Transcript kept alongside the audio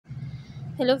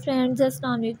Hello friends,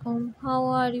 Assalamu alaikum. How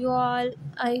are you all?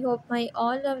 I hope my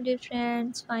all lovely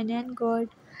friends fine and good.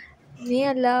 May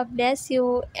Allah bless you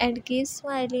and keep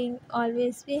smiling.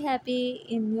 Always be happy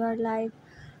in your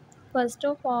life. First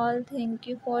of all, thank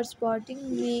you for supporting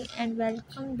me and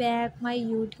welcome back my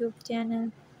YouTube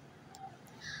channel.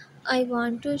 I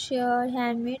want to share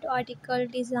handmade article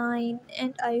design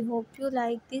and I hope you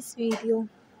like this video.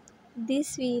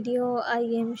 This video I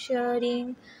am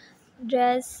sharing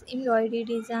dress embroidery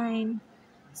design.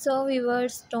 So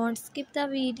viewers, don't skip the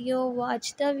video,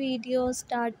 watch the video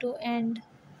start to end.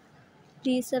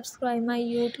 Please subscribe my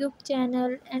YouTube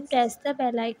channel and press the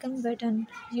bell icon button.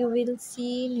 You will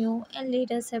see new and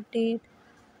latest update.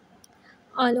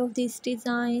 All of these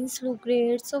designs look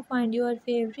great, so find your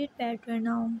favorite pattern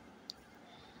now.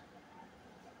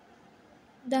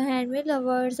 The handmade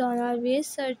lovers are always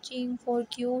searching for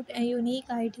cute and unique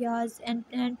ideas and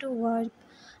plan to work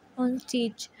on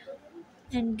stitch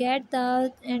and get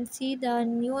the and see the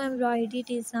new embroidery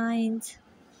designs.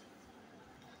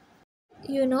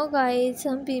 Guys,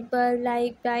 some people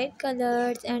like bright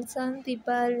colors and some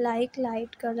people like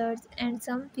light colors and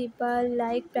some people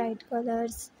like bright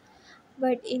colors.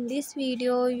 But in this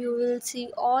video, you will see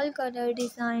all color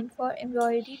design for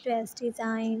embroidery dress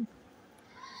design.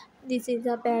 This is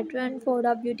a pattern for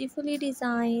a beautifully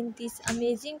designed this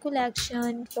amazing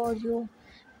collection for you.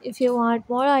 If you want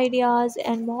more ideas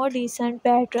and more decent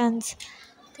patterns,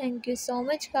 thank you so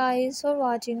much guys for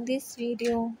watching this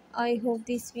video. I hope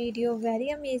this video very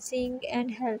amazing and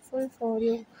helpful for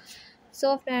you.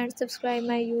 So friends, subscribe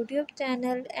my YouTube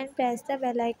channel and press the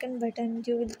bell icon button.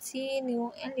 You will see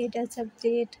new and latest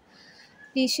update.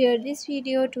 Please share this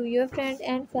video to your friends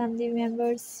and family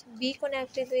members. Be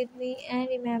connected with me and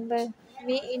remember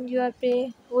me in your prayer.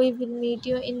 We will meet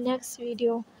you in next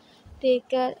video. Take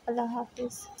care. Allah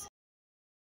Hafiz.